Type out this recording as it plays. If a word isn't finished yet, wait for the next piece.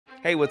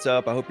Hey, what's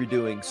up? I hope you're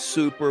doing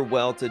super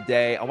well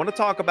today. I want to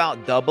talk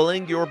about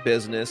doubling your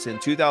business in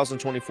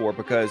 2024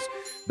 because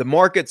the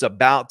market's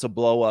about to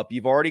blow up.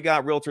 You've already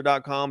got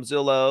Realtor.com,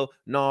 Zillow,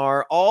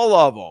 NAR, all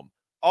of them,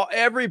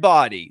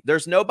 everybody.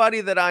 There's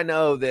nobody that I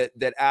know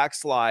that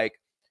acts like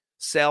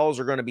sales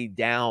are going to be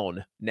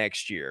down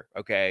next year.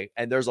 Okay,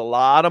 and there's a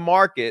lot of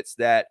markets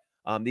that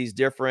these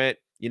different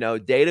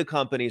data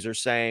companies are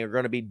saying are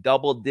going to be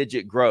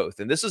double-digit growth,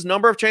 and this is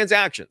number of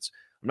transactions.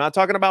 I'm not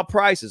talking about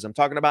prices. I'm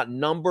talking about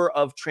number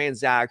of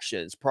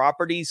transactions,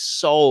 properties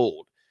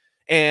sold.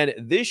 And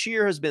this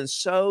year has been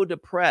so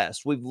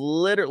depressed.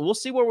 We'll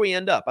see where we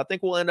end up. I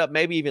think we'll end up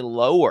maybe even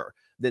lower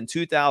than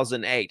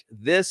 2008.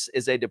 This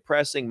is a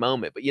depressing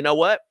moment. But you know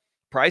what?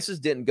 Prices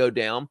didn't go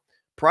down.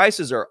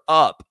 Prices are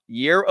up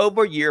year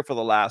over year for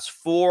the last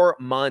 4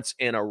 months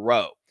in a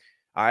row.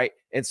 All right.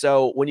 And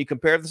so when you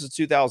compare this to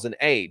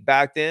 2008,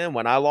 back then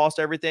when I lost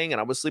everything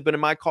and I was sleeping in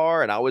my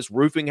car and I was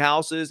roofing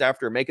houses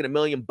after making $1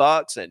 million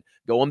and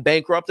going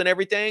bankrupt and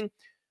everything,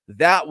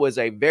 that was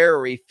a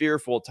very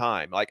fearful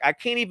time. Like I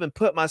can't even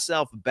put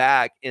myself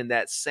back in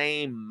that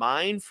same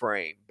mind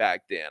frame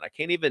back then. I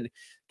can't even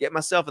get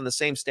myself in the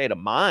same state of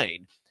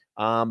mind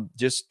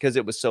just because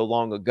it was so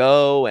long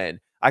ago. And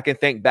I can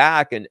think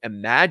back and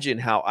imagine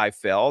how I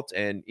felt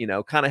and,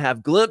 kind of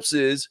have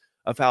glimpses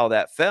of how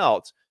that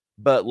felt.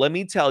 But let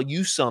me tell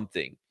you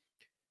something.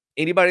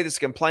 Anybody that's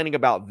complaining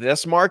about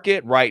this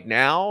market right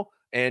now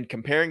and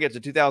comparing it to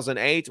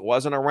 2008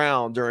 wasn't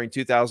around during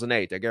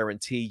 2008. I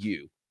guarantee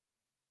you.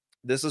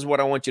 This is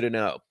what I want you to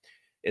know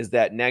is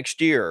that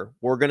next year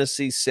we're going to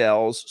see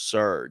sales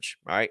surge,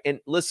 right? And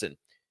listen,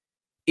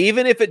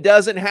 even if it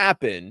doesn't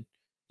happen,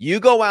 you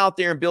go out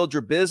there and build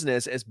your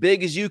business as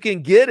big as you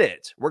can get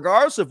it,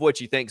 regardless of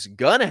what you think's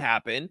going to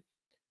happen,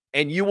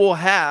 and you will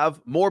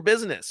have more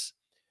business.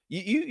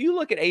 You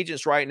look at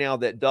agents right now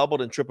that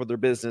doubled and tripled their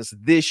business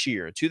this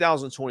year in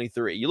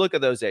 2023. You look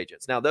at those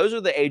agents. Now, those are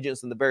the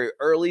agents in the very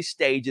early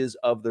stages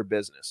of their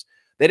business.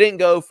 They didn't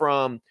go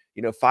from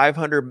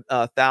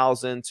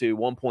 500,000 to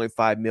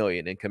 1.5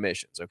 million in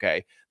commissions.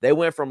 Okay, they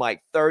went from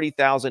like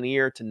 30,000 a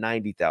year to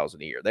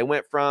 90,000 a year. They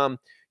went from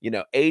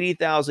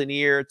 80,000 a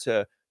year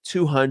to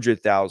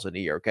 200,000 a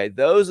year. Okay,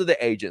 those are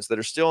the agents that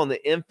are still in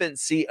the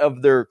infancy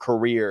of their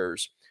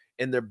careers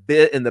in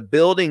the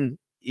building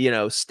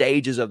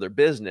stages of their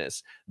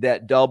business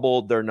that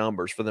doubled their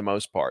numbers for the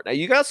most part. Now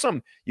you got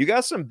some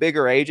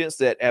bigger agents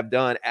that have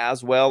done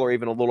as well or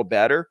even a little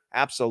better.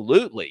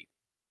 Absolutely.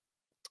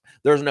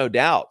 There's no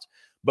doubt.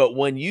 But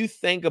when you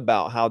think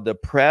about how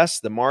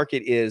depressed the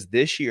market is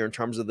this year in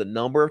terms of the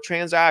number of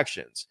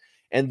transactions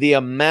and the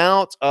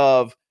amount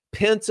of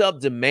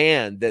pent-up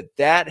demand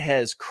that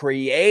has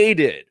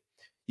created,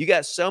 you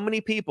got so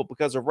many people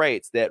because of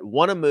rates that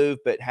want to move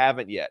but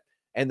haven't yet.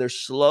 And they're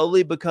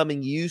slowly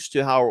becoming used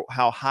to how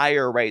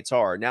higher rates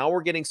are. Now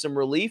we're getting some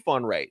relief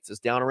on rates. It's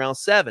down around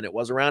 7. It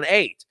was around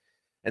 8.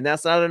 And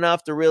that's not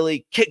enough to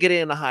really kick it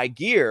into high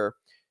gear.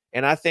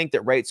 And I think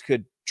that rates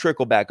could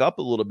trickle back up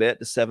a little bit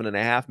to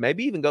 7.5,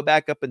 maybe even go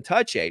back up and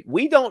touch 8.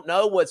 We don't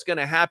know what's going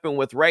to happen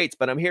with rates,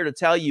 but I'm here to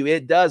tell you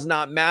it does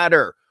not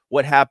matter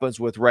what happens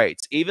with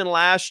rates. Even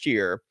last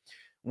year,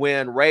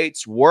 when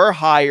rates were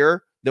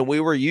higher than we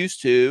were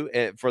used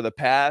to for the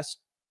past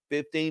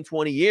 15,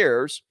 20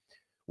 years,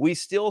 we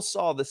still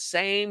saw the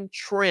same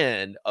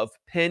trend of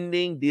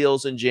pending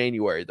deals in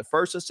January. The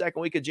first and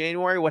second week of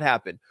January, what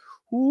happened?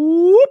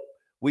 Whoop,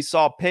 we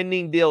saw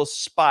pending deals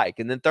spike.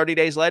 And then 30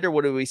 days later,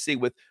 what do we see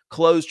with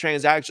closed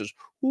transactions?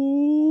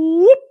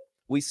 Whoop,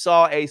 we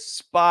saw a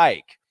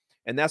spike.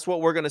 And that's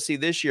what we're going to see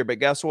this year. But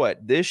guess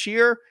what? This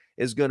year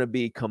is going to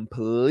be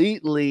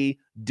completely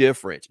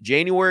different.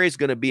 January is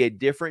going to be a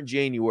different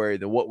January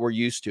than what we're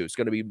used to. It's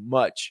going to be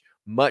much,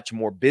 much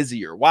more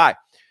busier. Why?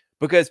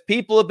 Because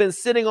people have been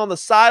sitting on the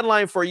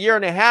sideline for 1.5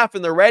 years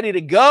and they're ready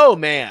to go,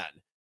 man.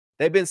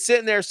 They've been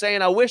sitting there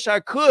saying, I wish I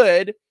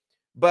could,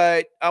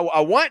 but I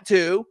want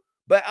to,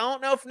 but I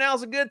don't know if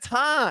now's a good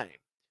time.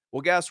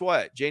 Well, guess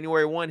what?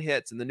 January 1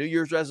 hits and the New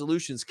Year's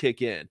resolutions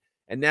kick in.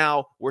 And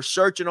now we're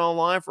searching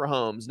online for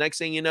homes. Next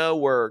thing you know,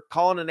 we're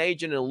calling an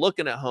agent and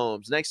looking at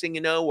homes. Next thing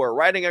you know, we're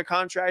writing a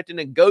contract and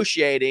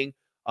negotiating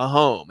a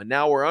home. And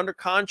now we're under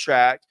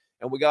contract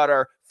and we got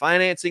our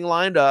financing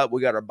lined up.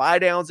 We got our buy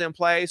downs in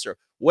place or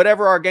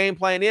whatever our game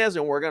plan is,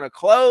 and we're going to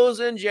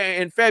close in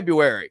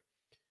February.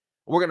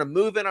 We're going to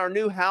move in our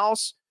new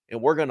house,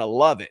 and we're going to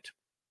love it.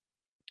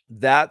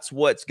 That's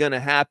what's going to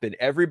happen.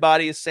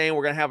 Everybody is saying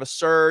we're going to have a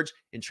surge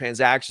in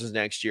transactions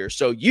next year.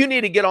 So you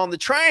need to get on the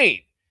train.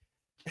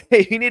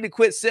 You need to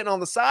quit sitting on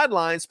the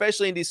sideline,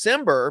 especially in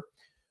December,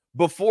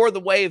 before the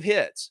wave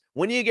hits.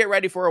 When do you get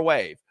ready for a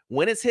wave?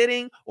 When it's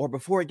hitting or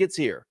before it gets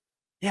here?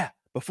 Yeah,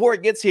 before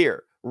it gets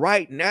here.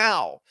 Right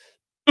now.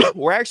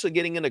 We're actually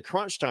getting into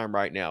crunch time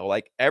right now.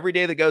 Like every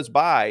day that goes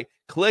by,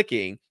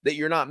 clicking that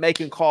you're not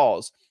making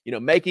calls,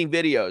 making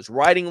videos,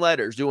 writing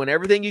letters, doing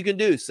everything you can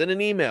do, sending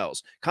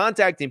emails,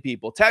 contacting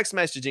people, text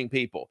messaging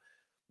people.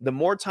 The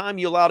more time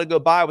you allow to go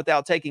by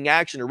without taking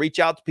action to reach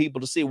out to people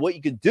to see what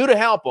you can do to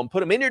help them, put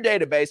them in your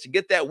database to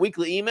get that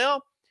weekly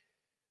email,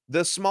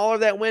 the smaller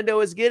that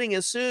window is getting,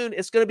 and soon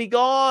it's going to be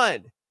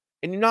gone.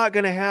 And you're not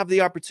going to have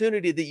the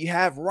opportunity that you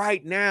have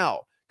right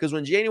now. Because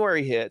when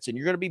January hits and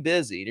you're going to be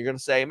busy and you're going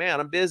to say, man,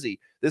 I'm busy,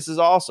 this is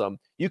awesome,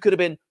 you could have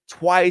been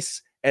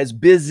twice as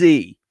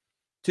busy.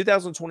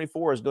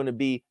 2024 is going to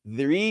be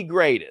the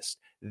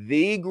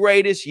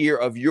greatest year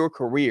of your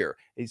career,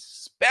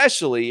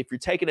 especially if you're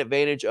taking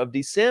advantage of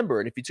December.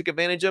 And if you took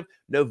advantage of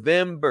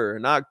November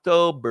and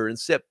October and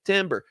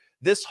September,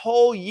 this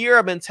whole year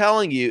I've been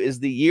telling you is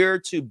the year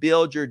to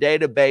build your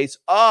database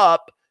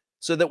up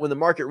so that when the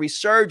market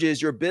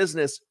resurges, your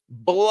business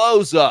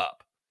blows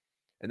up.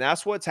 And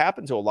that's what's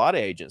happened to a lot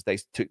of agents.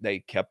 They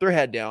kept their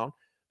head down.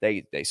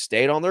 They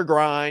stayed on their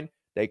grind.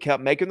 They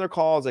kept making their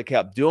calls. They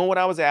kept doing what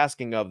I was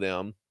asking of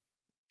them.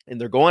 And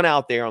they're going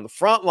out there on the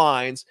front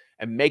lines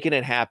and making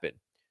it happen.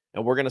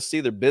 And we're going to see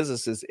their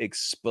businesses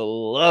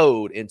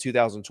explode in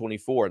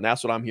 2024. And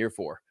that's what I'm here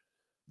for.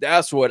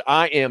 That's what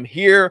I am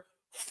here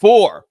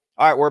for.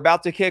 All right, we're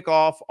about to kick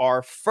off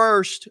our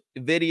first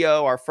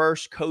video, our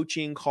first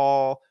coaching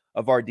call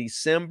of our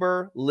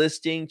December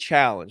listing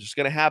challenge. It's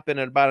going to happen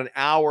in about an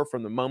hour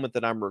from the moment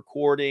that I'm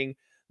recording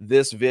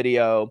this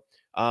video.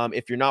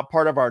 If you're not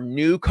part of our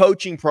new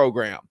coaching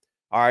program,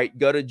 all right,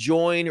 go to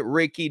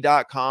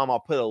joinricky.com. I'll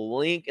put a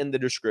link in the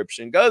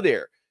description. Go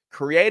there,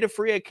 create a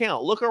free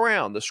account. Look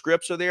around. The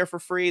scripts are there for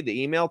free.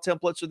 The email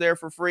templates are there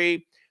for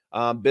free.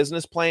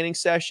 Business planning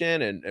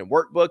session and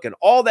workbook and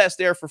all that's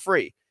there for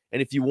free.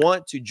 And if you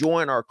want to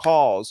join our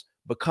calls,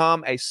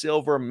 become a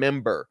silver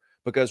member,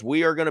 because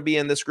we are going to be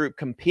in this group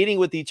competing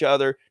with each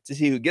other to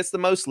see who gets the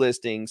most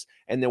listings.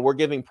 And then we're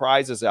giving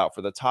prizes out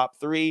for the top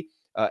 3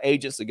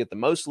 agents that get the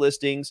most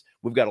listings.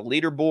 We've got a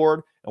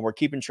leaderboard and we're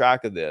keeping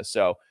track of this.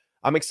 So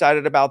I'm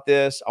excited about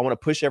this. I want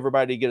to push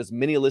everybody to get as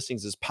many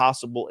listings as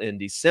possible in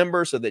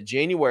December so that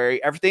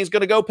January, everything's going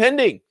to go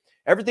pending.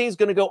 Everything's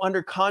going to go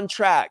under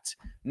contract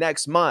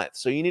next month.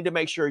 So you need to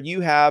make sure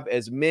you have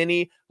as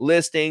many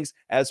listings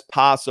as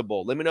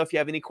possible. Let me know if you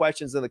have any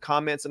questions in the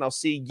comments, and I'll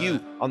see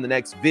you on the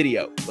next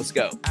video. Let's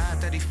go.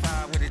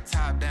 I-35 with the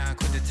top down,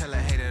 quit to tell a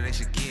hater they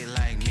should get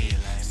like me.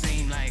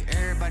 Seem like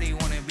everybody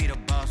want to be the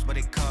boss, but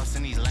it costs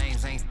in these